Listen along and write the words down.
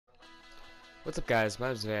What's up guys, my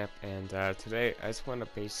name's Vamp, and today I just want to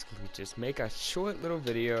basically just make a short little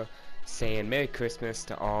video saying Merry Christmas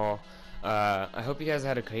to all. I hope you guys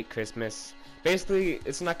had a great Christmas. Basically,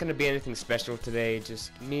 it's not going to be anything special today,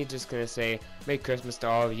 just gonna say Merry Christmas to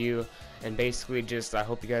all of you, and basically just I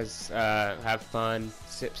hope you guys have fun,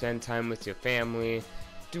 spend time with your family,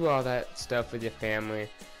 do all that stuff with your family.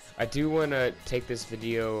 I do want to take this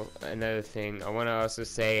video, another thing, I want to also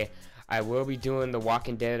say I will be doing the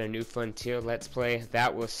Walking Dead A New Frontier Let's Play.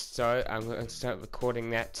 That will start. I'm going to start recording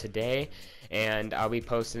that today, and I'll be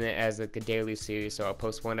posting it as like a daily series. So I'll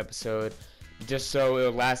post one episode just so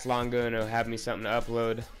it'll last longer and it'll have me something to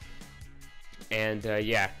upload. And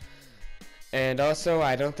yeah. And also,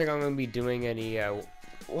 I don't think I'm going to be doing any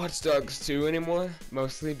Watch Dogs 2 anymore,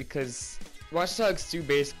 mostly because Watch Dogs 2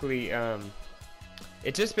 basically,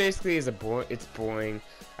 it just basically is it's boring.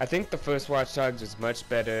 I think the first Watch Dogs was much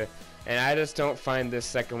better, and I just don't find this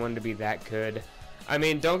second one to be that good. I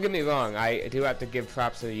mean, don't get me wrong, I do have to give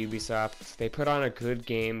props to Ubisoft. They put on a good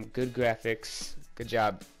game, good graphics, good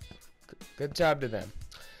job. Good job to them.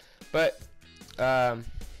 But yeah,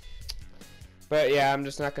 I'm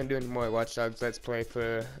just not going to do any more Watch Dogs Let's Play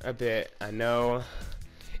for a bit. I know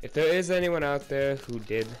if there is anyone out there who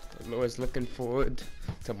was looking forward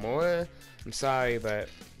to more, I'm sorry, but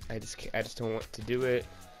I just don't want to do it.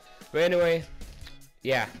 But anyway,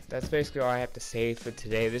 yeah, that's basically all I have to say for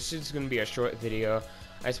today. This is going to be a short video.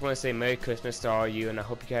 I just want to say Merry Christmas to all of you, and I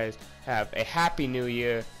hope you guys have a Happy New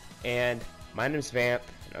Year. And my name's Vamp,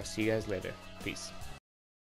 and I'll see you guys later. Peace.